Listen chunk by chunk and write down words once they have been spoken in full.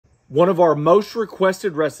One of our most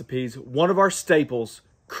requested recipes, one of our staples,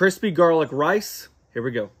 crispy garlic rice. Here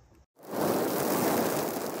we go.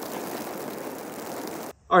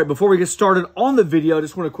 All right, before we get started on the video, I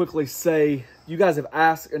just want to quickly say, you guys have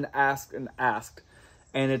asked and asked and asked,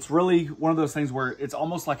 and it's really one of those things where it's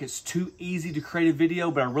almost like it's too easy to create a video,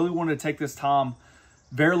 but I really wanted to take this time,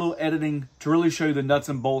 very little editing, to really show you the nuts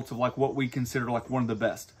and bolts of like what we consider like one of the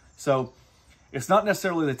best. So it's not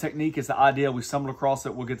necessarily the technique, it's the idea. We stumbled across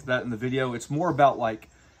it. We'll get to that in the video. It's more about like,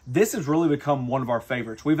 this has really become one of our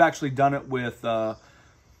favorites. We've actually done it with,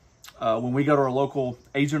 when we go to our local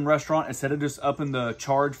Asian restaurant, instead of just upping the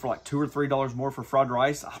charge for like $2 or $3 more for fried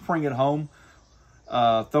rice, I'll bring it home,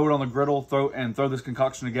 throw it on the griddle, throw this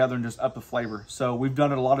concoction together and just up the flavor. So we've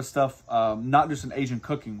done it a lot of stuff, not just in Asian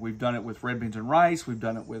cooking. We've done it with red beans and rice. We've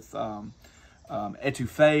done it with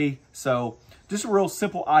etouffee. So just a real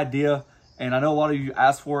simple idea. And I know a lot of you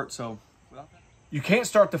asked for it, so you can't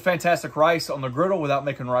start the fantastic rice on the griddle without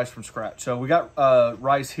making rice from scratch. So we got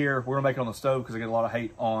rice here. We're gonna make it on the stove because I get a lot of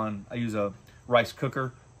hate on, I use a rice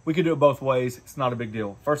cooker. We can do it both ways. It's not a big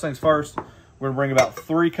deal. First things first, we're gonna bring about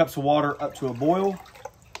 3 cups of water up to a boil.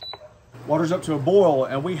 Water's up to a boil,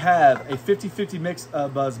 and we have a 50-50 mix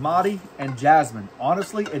of basmati and jasmine.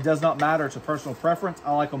 Honestly, it does not matter. It's a personal preference.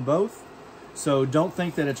 I like them both. So don't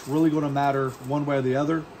think that it's really gonna matter one way or the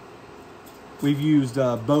other. We've used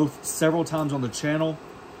both several times on the channel.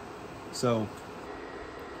 So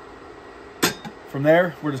from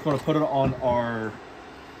there, we're just going to put it on our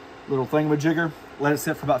little thingamajigger, let it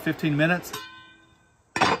sit for about 15 minutes.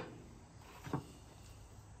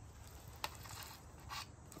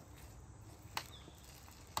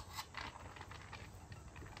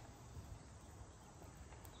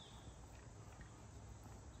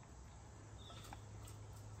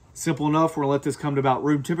 Simple enough. We're gonna let this come to about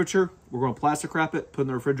room temperature. We're gonna plastic wrap it, put it in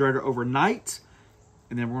the refrigerator overnight,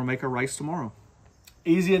 and then we're gonna make our rice tomorrow.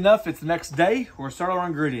 Easy enough. It's the next day. We're gonna start our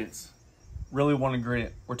ingredients. Really one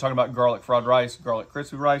ingredient. We're talking about garlic fried rice, garlic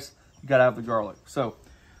crispy rice. You gotta have the garlic. So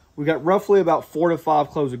we got roughly about 4 to 5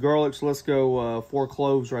 cloves of garlic. So let's go 4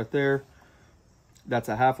 cloves right there. That's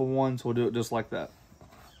a half of one, so we'll do it just like that.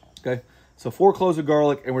 Okay, so 4 cloves of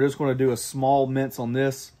garlic, and we're just gonna do a small mince on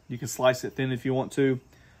this. You can slice it thin if you want to.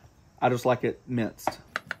 I just like it minced.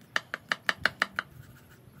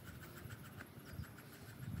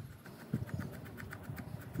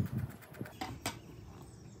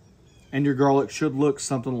 And your garlic should look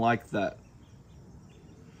something like that.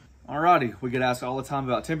 Alrighty, we get asked all the time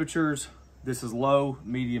about temperatures. This is low,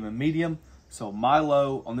 medium, and medium. So my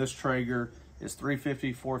low on this Traeger is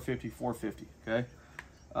 350, 450, 450, okay?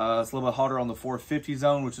 It's a little bit hotter on the 450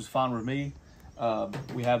 zone, which is fine with me.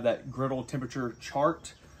 We have that griddle temperature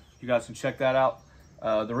chart. You guys can check that out.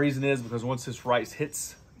 The reason is because once this rice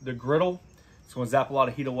hits the griddle, it's going to zap a lot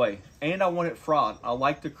of heat away. And I want it fried. I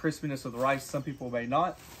like the crispiness of the rice. Some people may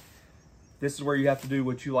not. This is where you have to do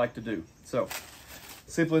what you like to do. So,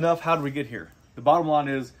 simple enough, how did we get here? The bottom line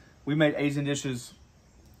is we made Asian dishes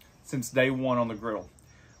since day one on the griddle.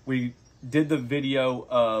 We did the video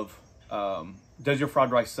of does your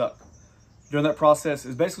fried rice suck? During that process,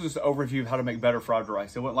 it's basically just an overview of how to make better fried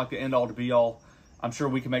rice. It wasn't like the end all to be all. I'm sure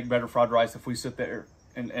we can make better fried rice if we sit there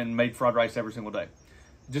and made fried rice every single day.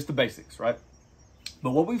 Just the basics, right?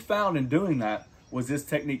 But what we found in doing that was this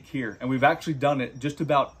technique here. And we've actually done it just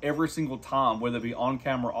about every single time, whether it be on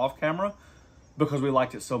camera or off camera, because we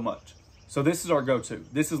liked it so much. So this is our go-to.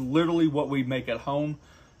 This is literally what we make at home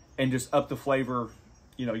and just up the flavor,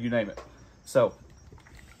 you know, you name it. So,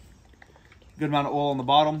 good amount of oil on the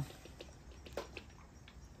bottom.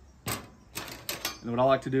 And what I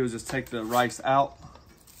like to do is just take the rice out.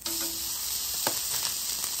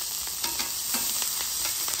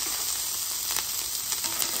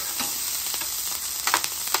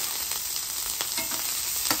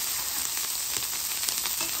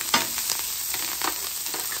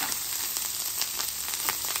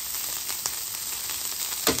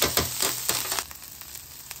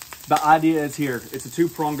 The idea is here. It's a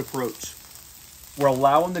two-pronged approach. We're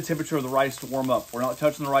allowing the temperature of the rice to warm up. We're not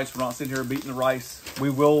touching the rice. We're not sitting here beating the rice. We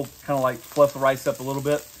will kind of like fluff the rice up a little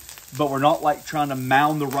bit, but we're not like trying to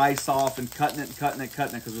mound the rice off and cutting it. Because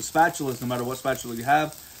with spatulas, no matter what spatula you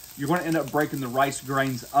have, you're going to end up breaking the rice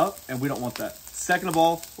grains up, and we don't want that. Second of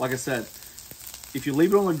all, like I said, if you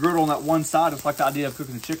leave it on the griddle on that one side, it's like the idea of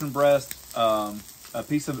cooking a chicken breast, a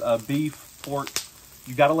piece of beef, pork.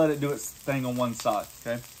 You got to let it do its thing on one side,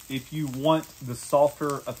 okay? If you want the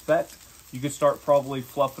softer effect, you could start probably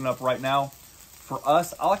fluffing up right now. For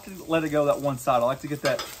us, I like to let it go that one side. I like to get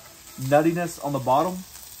that nuttiness on the bottom.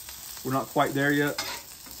 We're not quite there yet.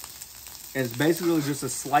 And it's basically just a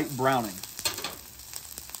slight browning.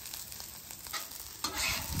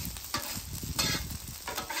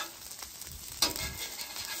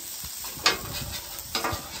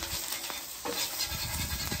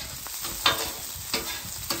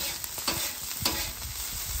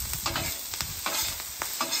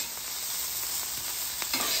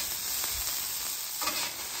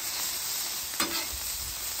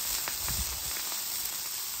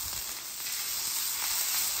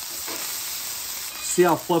 See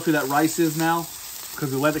how fluffy that rice is now?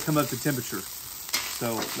 Because we let it come up to temperature.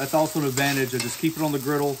 So that's also an advantage of just keep it on the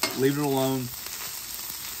griddle, leave it alone.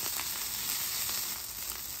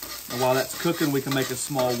 And while that's cooking, we can make a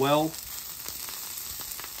small well.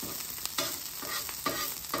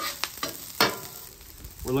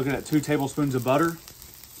 We're looking at 2 tablespoons of butter.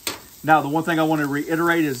 Now, the one thing I want to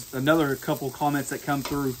reiterate is another couple comments that come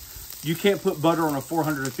through. You can't put butter on a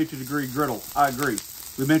 450-degree griddle. I agree.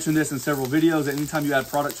 We mentioned this in several videos. Anytime you add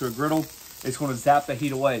product to a griddle, it's going to zap the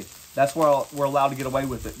heat away. That's where we're allowed to get away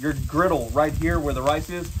with it. Your griddle right here where the rice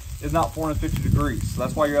is not 450 degrees. So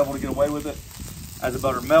that's why you're able to get away with it. As the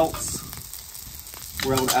butter melts,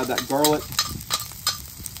 we're able to add that garlic.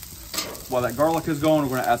 While that garlic is going, we're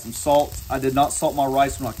going to add some salt. I did not salt my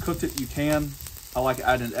rice when I cooked it. You can. I like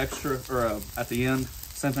adding an extra or at the end.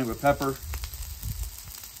 Same thing with pepper.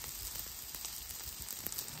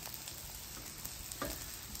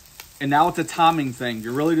 And now it's a timing thing.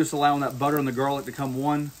 You're really just allowing that butter and the garlic to come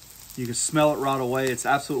one. You can smell it right away. It's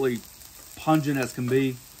absolutely pungent as can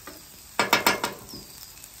be.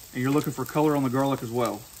 And you're looking for color on the garlic as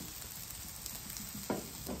well.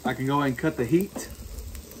 I can go ahead and cut the heat.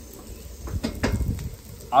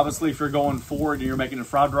 Obviously, if you're going forward and you're making a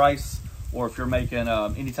fried rice, or if you're making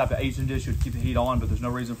any type of Asian dish, you'd keep the heat on, but there's no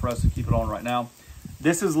reason for us to keep it on right now.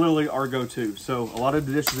 This is literally our go-to. So a lot of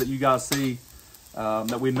the dishes that you guys see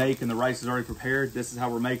that we make and the rice is already prepared, this is how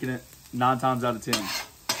we're making it 9 times out of 10.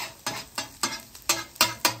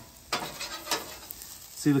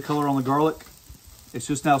 See the color on the garlic? It's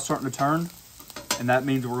just now starting to turn, and that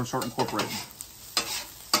means we're going to start incorporating.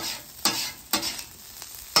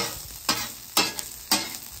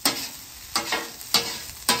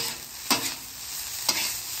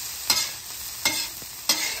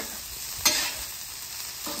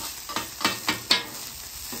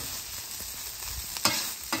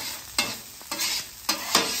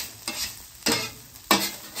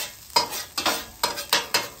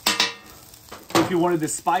 If you wanted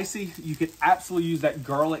this spicy, you could absolutely use that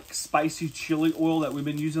garlic spicy chili oil that we've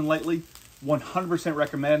been using lately. 100%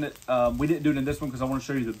 recommend it. We didn't do it in this one because I want to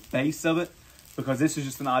show you the base of it, because this is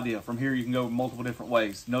just an idea. From here, you can go multiple different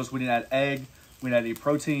ways. Notice we didn't add egg, we didn't add any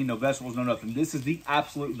protein, no vegetables, no nothing. This is the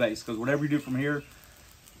absolute base, because whatever you do from here,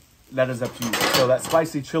 that is up to you. So that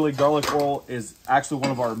spicy chili garlic oil is actually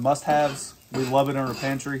one of our must-haves. We love it in our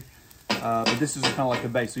pantry, but this is kind of like the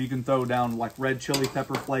base. So you can throw down like red chili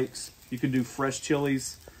pepper flakes. You can do fresh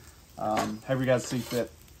chilies, however you guys see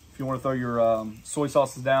fit. If you want to throw your soy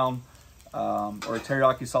sauces down or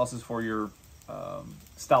teriyaki sauces for your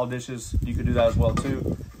style dishes, you can do that as well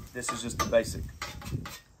too. This is just the basic.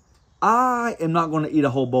 I am not going to eat a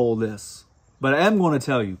whole bowl of this, but I am going to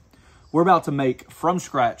tell you, we're about to make from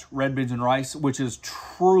scratch red beans and rice, which is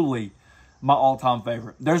truly my all-time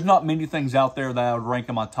favorite. There's not many things out there that I would rank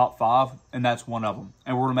in my top 5, and that's one of them.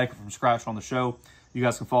 And we're going to make it from scratch on the show. You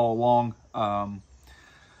guys can follow along.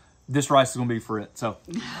 This rice is going to be for it. So,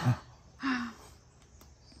 I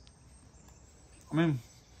mean,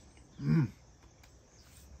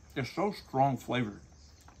 it's so strong flavored.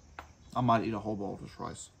 I might eat a whole bowl of this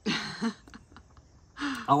rice.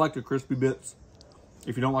 I like the crispy bits.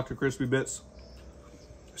 If you don't like the crispy bits,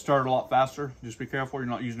 start it a lot faster. Just be careful you're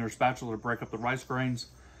not using your spatula to break up the rice grains.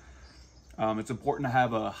 It's important to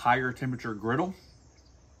have a higher temperature griddle.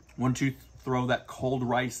 Once you throw that cold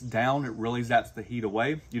rice down, it really zaps the heat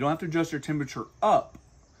away. You don't have to adjust your temperature up,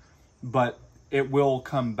 but it will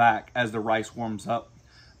come back as the rice warms up,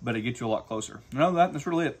 but it gets you a lot closer. That's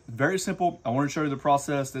really it. Very simple. I want to show you the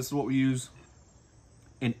process. This is what we use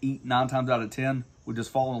and eat 9 times out of 10. We just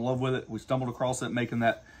fall in love with it. We stumbled across it, making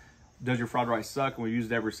that Does Your Fried Rice Suck? And we've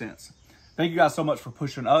used it ever since. Thank you guys so much for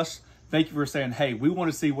pushing us. Thank you for saying, hey, we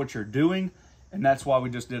want to see what you're doing, and that's why we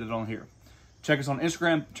just did it on here. Check us on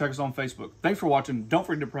Instagram. Check us on Facebook. Thanks for watching. Don't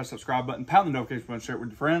forget to press the subscribe button. Pound the notification button. Share it with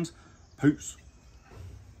your friends. Peace.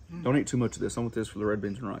 Don't eat too much of this. I want this for the red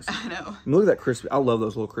beans and rice. I know. Look at that crispy. I love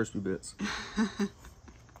those little crispy bits.